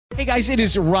Hey guys, it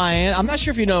is Ryan. I'm not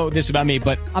sure if you know this about me,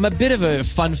 but I'm a bit of a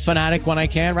fun fanatic when I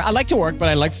can. I like to work, but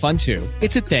I like fun too.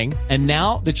 It's a thing. And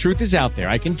now the truth is out there.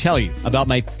 I can tell you about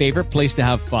my favorite place to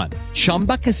have fun.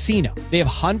 Chumba Casino. They have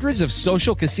hundreds of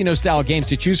social casino style games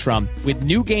to choose from with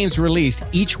new games released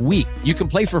each week. You can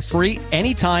play for free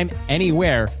anytime,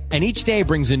 anywhere. And each day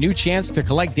brings a new chance to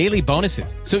collect daily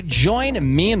bonuses. So join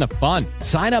me in the fun.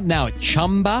 Sign up now at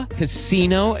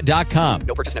ChumbaCasino.com.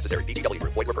 No purchase necessary. VGW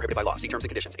Group. Void where prohibited by law. See terms and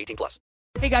conditions. 18+.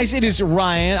 Hey guys, it is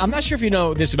Ryan. I'm not sure if you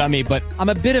know this about me, but I'm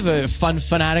a bit of a fun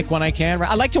fanatic when I can.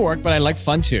 I like to work, but I like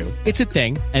fun too. It's a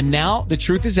thing. And now the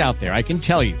truth is out there. I can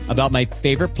tell you about my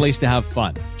favorite place to have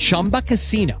fun. Chumba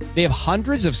Casino. They have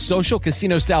hundreds of social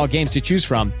casino style games to choose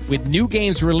from with new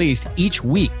games released each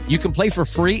week. You can play for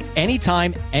free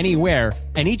anytime, anywhere.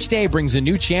 And each day brings a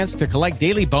new chance to collect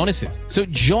daily bonuses. So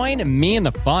join me in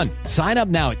the fun. Sign up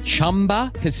now at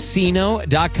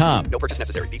ChumbaCasino.com. No purchase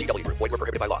necessary. VGW Group. Void where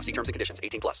prohibited by law. See terms and conditions.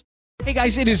 18+. Hey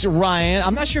guys, it is Ryan.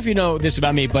 I'm not sure if you know this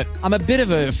about me, but I'm a bit of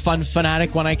a fun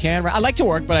fanatic when I can. I like to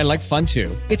work, but I like fun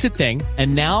too. It's a thing.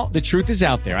 And now the truth is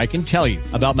out there. I can tell you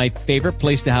about my favorite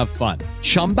place to have fun.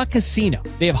 Chumba Casino.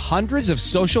 They have hundreds of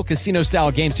social casino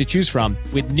style games to choose from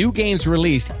with new games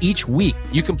released each week.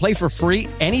 You can play for free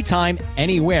anytime,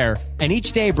 anywhere. And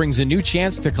each day brings a new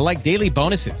chance to collect daily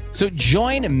bonuses. So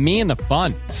join me in the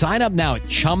fun. Sign up now at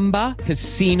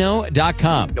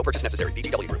ChumbaCasino.com. No purchase necessary.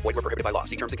 VGW Group. Void where prohibited by law.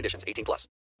 See terms and conditions. 18+.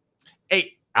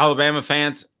 Hey, Alabama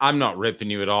fans, I'm not ripping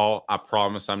you at all. I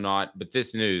promise I'm not. But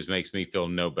this news makes me feel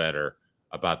no better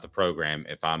about the program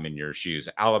if I'm in your shoes.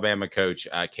 Alabama coach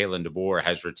Kalen DeBoer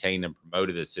has retained and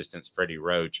promoted assistants Freddie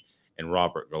Roach and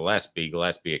Robert Gillespie.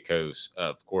 Gillespie,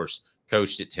 of course,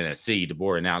 coached at Tennessee.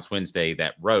 DeBoer announced Wednesday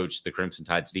that Roach, the Crimson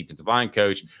Tide's defensive line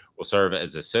coach, will serve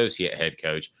as associate head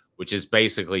coach, which is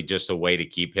basically just a way to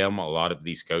keep him. A lot of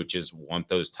these coaches want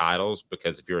those titles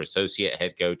because if you're associate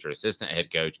head coach or assistant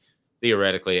head coach,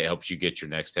 theoretically it helps you get your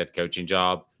next head coaching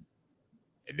job.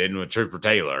 It didn't with Trooper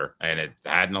Taylor, and it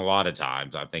hadn't a lot of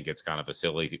times. I think it's kind of a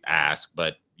silly ask,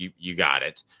 but you got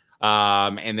it.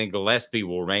 And then Gillespie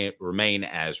will remain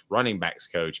as running backs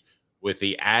coach with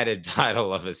the added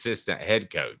title of assistant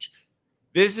head coach.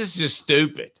 This is just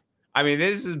stupid. I mean,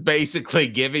 this is basically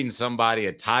giving somebody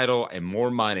a title and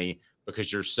more money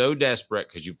because you're so desperate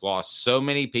because you've lost so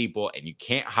many people and you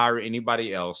can't hire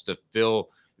anybody else to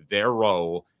fill their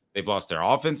role. They've lost their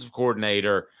offensive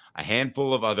coordinator, a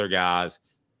handful of other guys.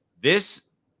 This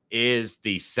is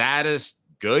the saddest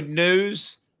good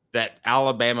news that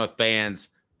Alabama fans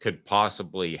could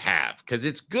possibly have, because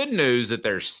it's good news that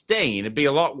they're staying. It'd be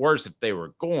a lot worse if they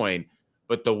were going,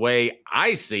 but the way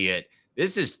I see it,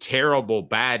 this is terrible,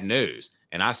 bad news.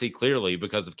 And I see clearly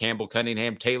because of Campbell,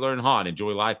 Cunningham, Taylor, and Hahn.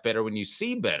 Enjoy life better when you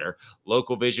see better.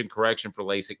 Local vision correction for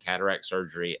LASIK, cataract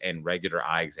surgery, and regular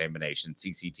eye examination.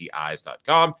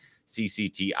 ccteyes.com,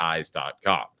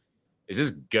 ccteyes.com. Is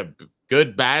this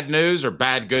good bad news or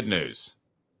bad good news?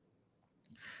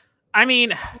 I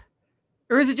mean,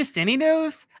 or is it just any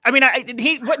news? I mean,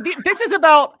 this is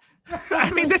about.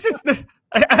 I mean, this is the.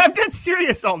 I'm dead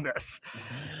serious on this.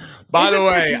 By the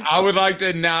way, I would like to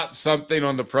announce something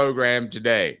on the program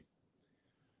today.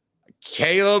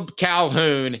 Caleb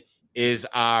Calhoun is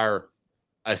our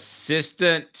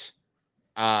assistant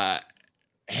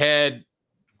head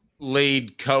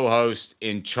lead co-host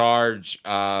in charge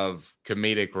of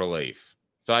comedic relief.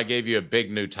 So I gave you a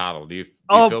big new title. Do you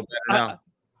feel better now?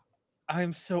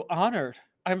 I'm so honored.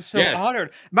 I'm so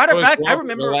honored. Matter of fact, I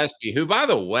remember Gillespie, who, by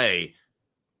the way,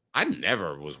 I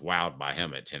never was wowed by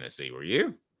him at Tennessee. Were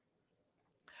you?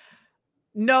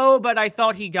 No, but I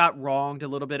thought he got wronged a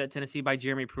little bit at Tennessee by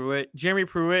Jeremy Pruitt. Jeremy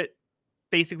Pruitt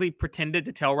basically pretended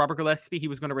to tell Robert Gillespie he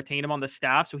was going to retain him on the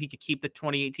staff so he could keep the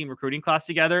 2018 recruiting class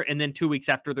together. And then 2 weeks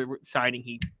after the signing,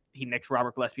 he nixed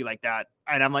Robert Gillespie like that.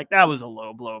 And I'm like, that was a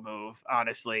low blow move,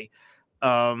 honestly.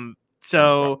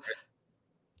 So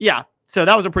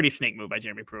that was a pretty snake move by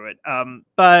Jeremy Pruitt.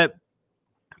 But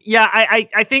yeah,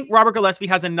 I think Robert Gillespie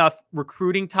has enough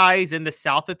recruiting ties in the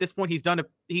South at this point. He's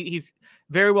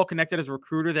very well connected as a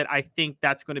recruiter that I think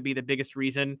that's going to be the biggest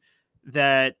reason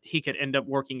that he could end up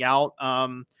working out.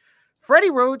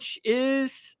 Freddie Roach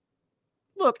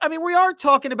look, I mean, we are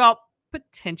talking about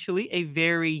potentially a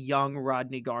very young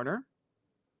Rodney Garner.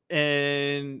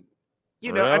 And,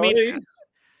 Really? I mean,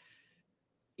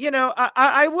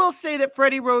 I will say that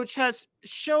Freddie Roach has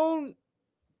shown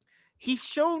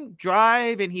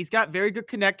drive and he's got very good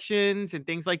connections and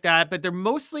things like that, but they're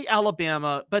mostly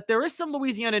Alabama, but there is some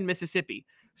Louisiana and Mississippi.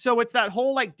 So it's that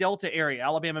whole like Delta area,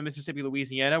 Alabama, Mississippi,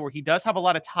 Louisiana, where he does have a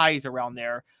lot of ties around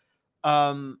there.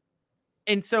 And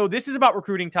so this is about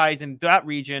recruiting ties in that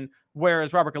region.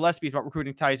 Whereas Robert Gillespie is about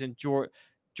recruiting ties in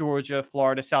Georgia,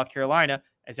 Florida, South Carolina.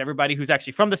 As everybody who's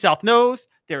actually from the South knows,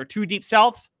 there are two deep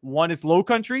Souths. One is low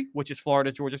country, which is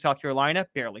Florida, Georgia, South Carolina,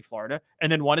 barely Florida.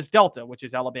 And then one is Delta, which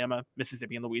is Alabama,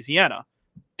 Mississippi, and Louisiana.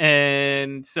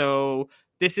 And so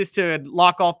this is to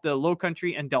lock off the low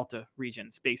country and Delta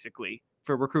regions, basically,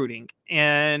 for recruiting.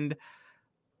 And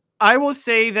I will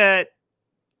say that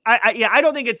I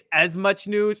don't think it's as much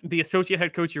news. The associate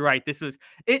head coach, you're right. This is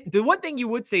it. The one thing you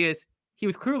would say is he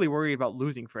was clearly worried about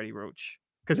losing Freddie Roach,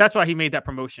 because that's why he made that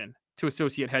promotion to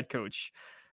associate head coach.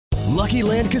 Lucky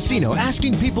Land Casino,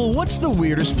 asking people, what's the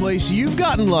weirdest place you've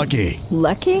gotten lucky?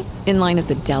 Lucky? In line at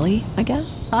the deli, I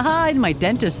guess? Aha, in my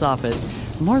dentist's office.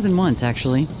 More than once,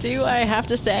 actually. Do I have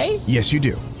to say? Yes, you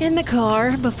do. In the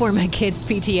car before my kids'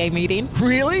 PTA meeting.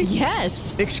 Really?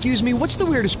 Yes. Excuse me, what's the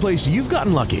weirdest place you've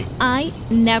gotten lucky? I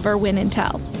never win and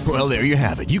tell. Well, there you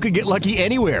have it. You can get lucky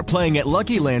anywhere, playing at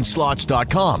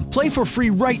LuckyLandSlots.com. Play for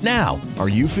free right now. Are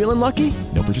you feeling lucky?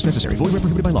 No purchase necessary. Void where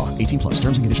prohibited by law. 18+.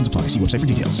 Terms and conditions apply. See website for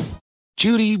details.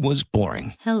 Judy was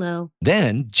boring. Hello.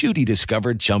 Then Judy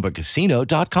discovered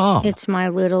ChumbaCasino.com. It's my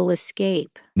little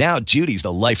escape. Now Judy's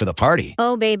the life of the party.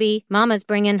 Oh, baby, mama's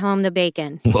bringing home the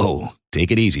bacon. Whoa,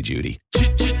 take it easy, Judy.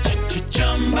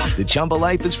 The Chumba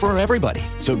life is for everybody.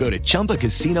 So go to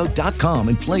ChumbaCasino.com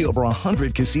and play over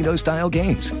 100 casino-style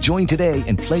games. Join today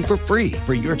and play for free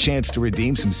for your chance to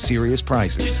redeem some serious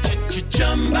prizes.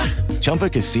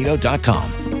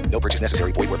 ChumbaCasino.com. No purchase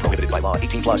necessary. Void where prohibited by law.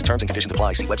 18+. Terms and conditions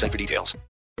apply. See website for details.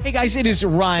 Hey guys, it is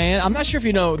Ryan. I'm not sure if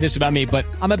you know this about me, but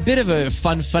I'm a bit of a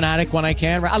fun fanatic when I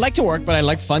can. I like to work, but I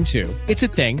like fun too. It's a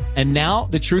thing. And now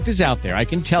the truth is out there. I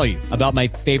can tell you about my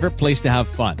favorite place to have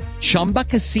fun. Chumba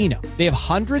Casino. They have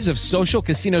hundreds of social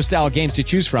casino style games to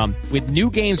choose from with new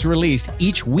games released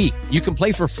each week. You can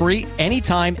play for free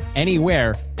anytime,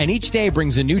 anywhere. And each day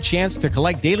brings a new chance to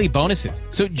collect daily bonuses.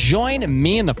 So join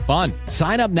me in the fun.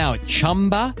 Sign up now at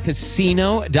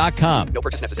ChumbaCasino.com. No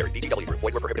purchase necessary. VGW Group.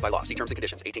 Void where prohibited by law. See terms and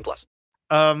conditions.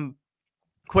 18+.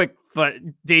 Quick, but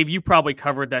Dave, you probably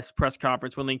covered this press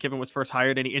conference when Lane Kiffin was first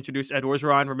hired and he introduced Ed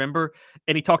Orgeron, remember?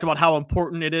 And he talked about how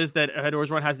important it is that Ed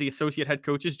Orgeron has the associate head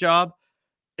coach's job,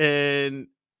 and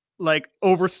like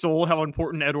oversold how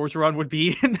important Ed Orgeron would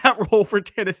be in that role for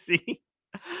Tennessee.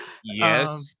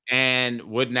 Yes, and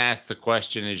wouldn't ask the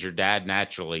question, is your dad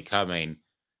naturally coming?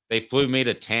 They flew me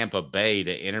to Tampa Bay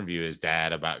to interview his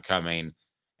dad about coming,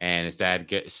 and his dad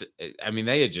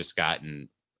they had just gotten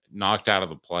knocked out of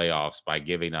the playoffs by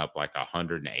giving up like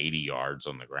 180 yards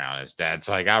on the ground. His dad's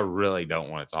like, I really don't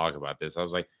want to talk about this. I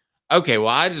was like, okay, well,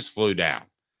 I just flew down,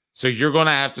 so you're going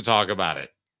to have to talk about it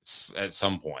at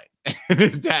some point. And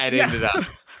his dad ended up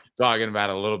talking about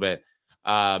it a little bit.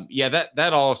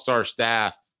 That all-star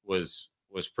staff was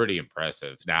pretty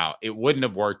impressive. Now, it wouldn't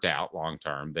have worked out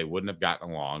long-term. They wouldn't have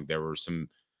gotten along. There were some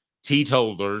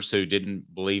teetotalers who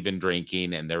didn't believe in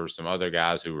drinking, and there were some other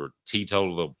guys who were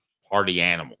teetotal party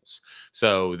animals.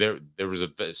 So there was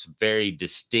some very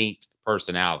distinct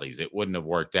personalities. It wouldn't have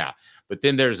worked out. But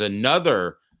then there's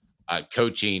another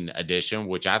coaching addition,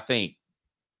 which I think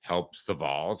helps the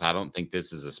Vols. I don't think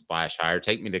this is a splash hire.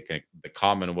 Take me to the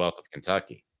Commonwealth of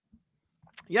Kentucky.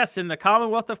 Yes, in the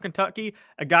Commonwealth of Kentucky,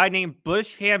 a guy named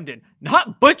Bush Hamden.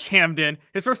 Not Butch Hamden.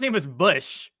 His first name is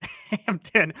Bush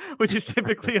Hamden, which is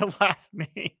typically a last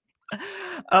name.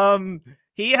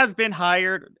 He has been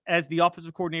hired as the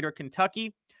offensive coordinator at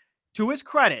Kentucky. To his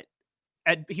credit,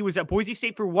 he was at Boise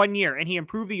State for 1 year, and he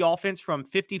improved the offense from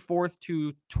 54th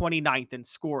to 29th in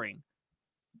scoring.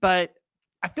 But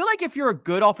I feel like if you're a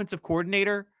good offensive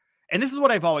coordinator, and this is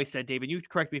what I've always said, David, you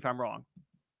correct me if I'm wrong.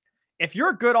 If you're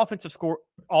a good offensive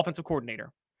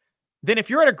coordinator, then if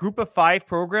you're at a group of 5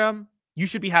 program, you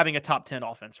should be having a top 10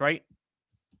 offense, right?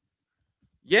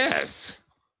 Yes.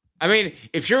 I mean,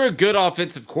 if you're a good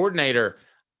offensive coordinator,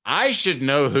 I should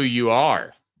know who you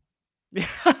are. Yes.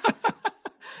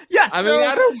 I mean,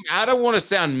 I don't want to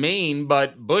sound mean,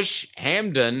 but Bush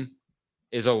Hamden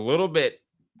is a little bit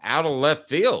out of left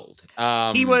field.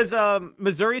 He was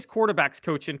Missouri's quarterbacks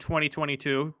coach in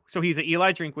 2022. So he's an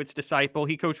Eli Drinkwitz disciple.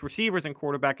 He coached receivers and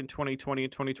quarterback in 2020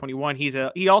 and 2021.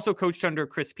 He also coached under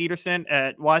Chris Peterson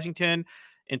at Washington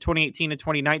in 2018 and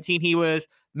 2019. He was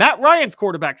Matt Ryan's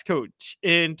quarterbacks coach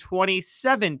in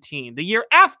 2017, the year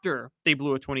after they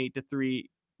blew a 28-3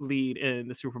 lead in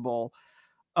the Super Bowl.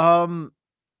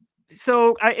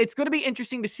 So it's going to be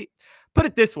interesting to see. Put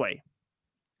it this way.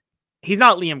 He's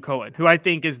not Liam Cohen, who I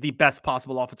think is the best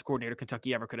possible offensive coordinator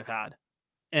Kentucky ever could have had.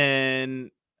 And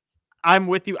I'm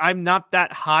with you. I'm not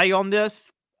that high on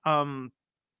this.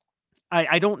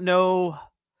 I don't know.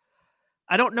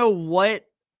 I don't know what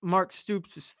Mark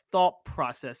Stoops' thought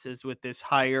process is with this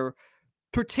hire.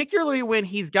 particularly when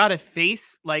he's got to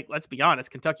face, like, let's be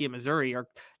honest, Kentucky and Missouri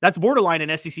that's borderline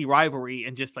an SEC rivalry,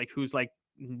 and just like who's like,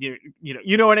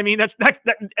 you know what I mean? That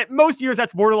at most years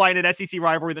that's borderline an SEC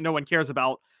rivalry that no one cares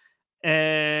about.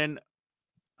 And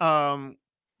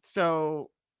so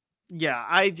yeah,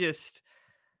 I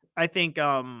think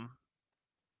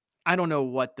I don't know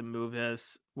what the move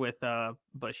is with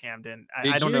Bush Hamden.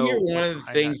 I don't know. Did you hear one of the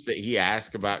behind things that he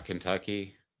asked about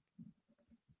Kentucky?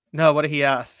 No, what did he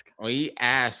ask? Well, he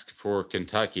asked for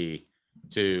Kentucky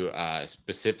to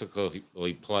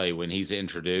specifically play when he's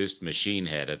introduced Machine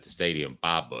Head at the stadium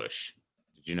by Bush.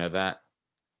 Did you know that?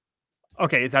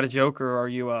 Okay, is that a joke or are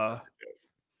you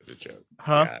It's a joke.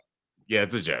 Huh? Yeah,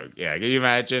 it's a joke. Yeah, can you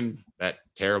imagine that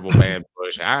terrible band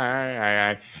Bush?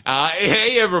 Hey,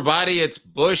 everybody, it's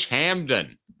Bush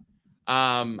Hamden.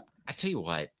 I tell you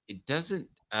what, it doesn't.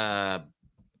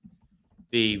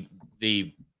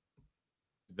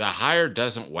 The hire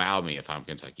doesn't wow me if I'm a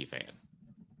Kentucky fan,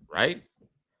 right?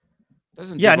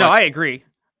 Doesn't. Yeah, no, I agree.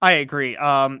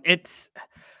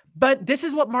 But this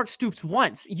is what Mark Stoops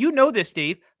wants. You know this,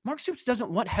 Dave. Mark Stoops doesn't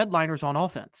want headliners on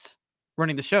offense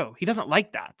running the show. He doesn't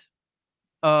like that.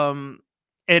 And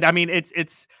I mean,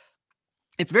 it's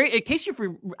very, in case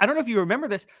I don't know if you remember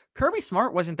this, Kirby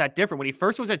Smart wasn't that different. When he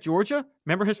first was at Georgia,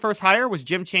 remember his first hire was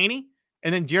Jim Chaney,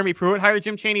 and then Jeremy Pruitt hired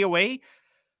Jim Chaney away.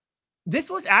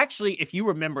 This was actually, if you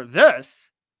remember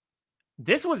this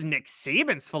was Nick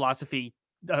Saban's philosophy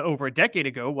over a decade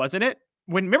ago, wasn't it?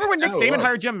 Remember when Nick Saban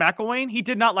hired Jim McElwain? He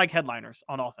did not like headliners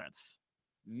on offense.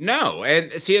 No,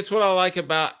 and see, it's what I like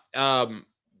about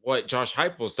what Josh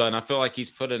Heupel's done. I feel like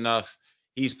he's put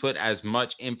as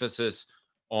much emphasis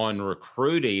on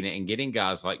recruiting and getting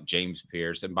guys like James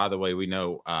Pierce. And by the way, we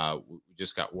know we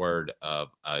just got word of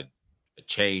a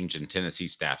change in Tennessee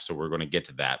staff, so we're going to get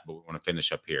to that, but we want to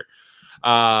finish up here.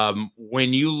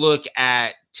 When you look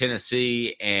at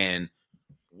Tennessee and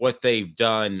what they've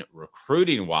done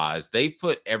recruiting wise, they've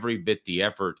put every bit the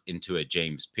effort into a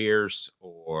James Pierce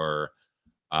or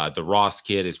the Ross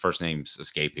kid. His first name's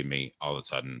escaping me all of a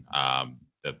sudden.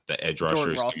 The edge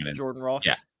rusher is coming in. Jordan Ross.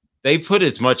 Yeah. They put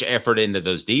as much effort into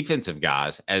those defensive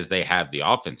guys as they have the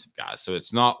offensive guys. So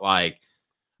it's not like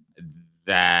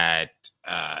that.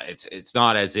 It's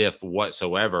not as if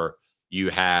whatsoever you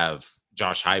have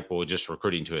Josh Heupel just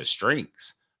recruiting to his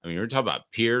strengths. I mean, you're talking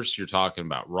about Pierce, you're talking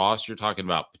about Ross, you're talking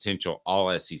about potential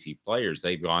all SEC players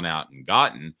they've gone out and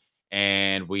gotten.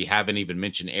 And we haven't even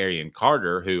mentioned Arian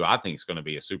Carter, who I think is going to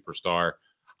be a superstar.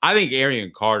 I think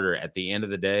Arian Carter at the end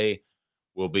of the day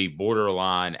will be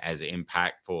borderline as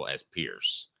impactful as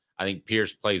Pierce. I think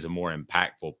Pierce plays a more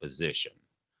impactful position,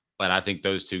 but I think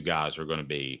those two guys are going to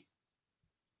be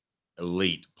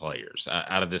elite players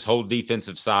out of this whole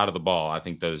defensive side of the ball. I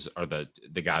think those are the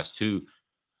guys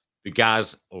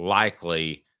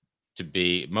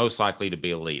most likely to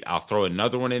be elite. I'll throw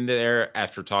another one in there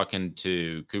after talking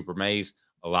to Cooper Mays.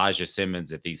 Elijah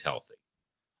Simmons, if he's healthy,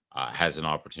 has an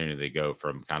opportunity to go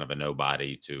from kind of a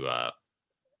nobody to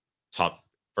top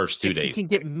first 2 days. He can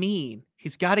get mean.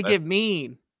 He's got to get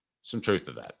mean. Some truth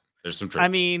to that. There's some truth. I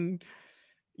mean,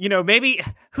 maybe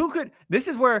this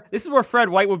is where Fred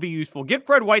White would be useful. Get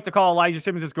Fred White to call Elijah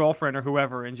Simmons his girlfriend or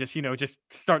whoever and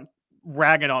just start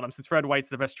ragging on him, since Fred White's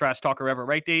the best trash talker ever,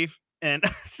 right, Dave? And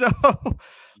so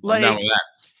like, I'm down with that.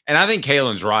 And I think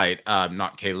Kalen's right.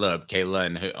 Not Caleb,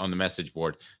 Kalen, who on the message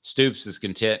board. Stoops is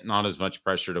content, not as much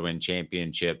pressure to win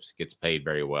championships, gets paid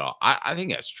very well. I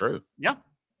think that's true. Yeah,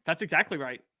 that's exactly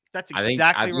right. I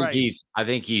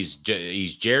think he's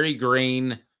Jerry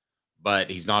Green, but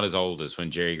he's not as old as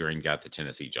when Jerry Green got the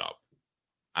Tennessee job.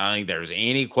 I don't think there's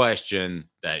any question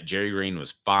that Jerry Green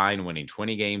was fine winning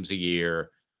 20 games a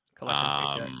year,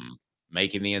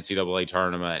 making the NCAA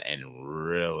tournament, and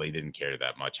really didn't care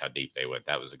that much how deep they went.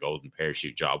 That was a golden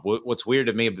parachute job. What's weird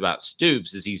to me about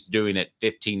Stoops is he's doing it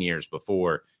 15 years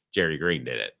before Jerry Green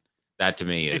did it. That to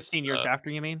me is 15 years after,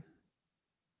 you mean?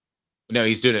 No,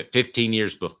 he's doing it 15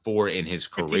 years before in his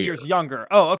career. 15 years younger.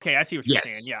 Oh, okay. I see what you're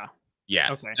saying. Yeah.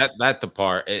 Yeah. Okay. That the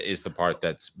part is the part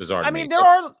that's bizarre. I mean,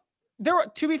 there are,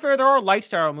 to be fair, there are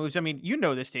lifestyle moves. I mean, you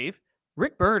know this, Dave.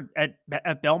 Rick Byrd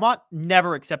at Belmont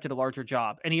never accepted a larger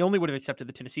job, and he only would have accepted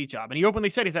the Tennessee job. And he openly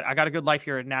said, I got a good life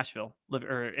here in Nashville,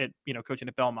 coaching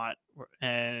at Belmont.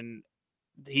 And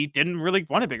he didn't really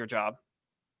want a bigger job.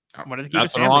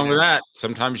 Nothing wrong with that.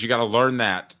 Sometimes you got to learn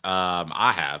that.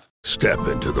 I have. Step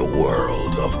into the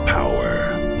world of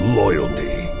power,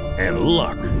 loyalty, and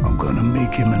luck. I'm going to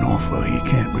make him an offer he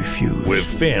can't refuse. With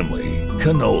family,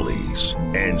 cannolis,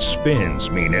 and spins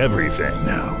mean everything.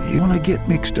 Now, you want to get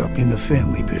mixed up in the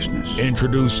family business.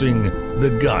 Introducing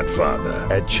The Godfather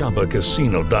at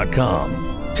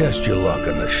ChumbaCasino.com. Test your luck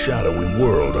in the shadowy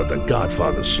world of The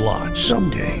Godfather slot.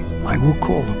 Someday, I will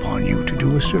call upon you to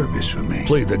do a service for me.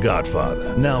 Play The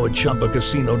Godfather, now at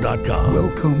ChumbaCasino.com.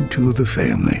 Welcome to the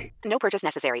family. No purchase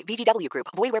necessary. VGW Group.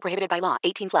 Void where prohibited by law.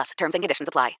 18 plus. Terms and conditions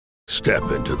apply.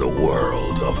 Step into the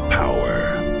world of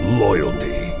power,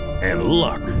 loyalty, and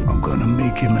luck. I'm gonna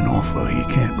make him an offer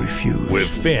he can't refuse. With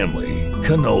family,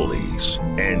 cannolis,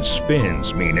 and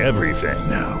spins mean everything.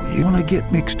 Now, you wanna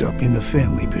get mixed up in the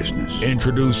family business.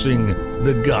 Introducing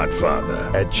The Godfather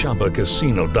at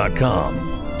ChumbaCasino.com.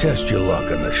 Test your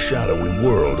luck in the shadowy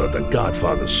world of The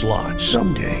Godfather slot.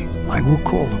 Someday, I will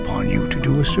call upon you to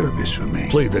do a service for me.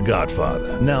 Play The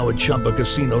Godfather, now at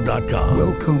ChumbaCasino.com.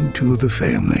 Welcome to the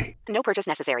family. No purchase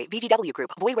necessary. VGW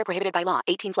Group. Void where prohibited by law.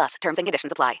 18 plus. Terms and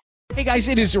conditions apply. Hey guys,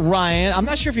 it is Ryan. I'm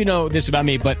not sure if you know this about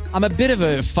me, but I'm a bit of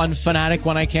a fun fanatic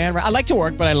when I can. I like to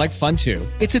work, but I like fun too.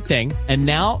 It's a thing. And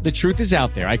now the truth is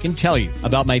out there. I can tell you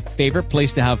about my favorite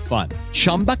place to have fun.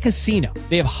 Chumba Casino.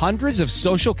 They have hundreds of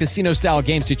social casino style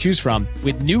games to choose from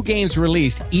with new games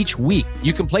released each week.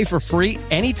 You can play for free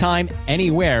anytime,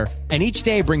 anywhere. And each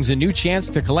day brings a new chance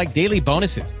to collect daily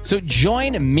bonuses. So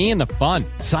join me in the fun.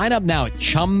 Sign up now at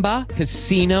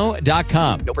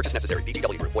ChumbaCasino.com. No purchase necessary.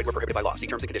 VGW Group. Void where prohibited by law. See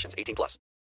terms and conditions. 18 plus.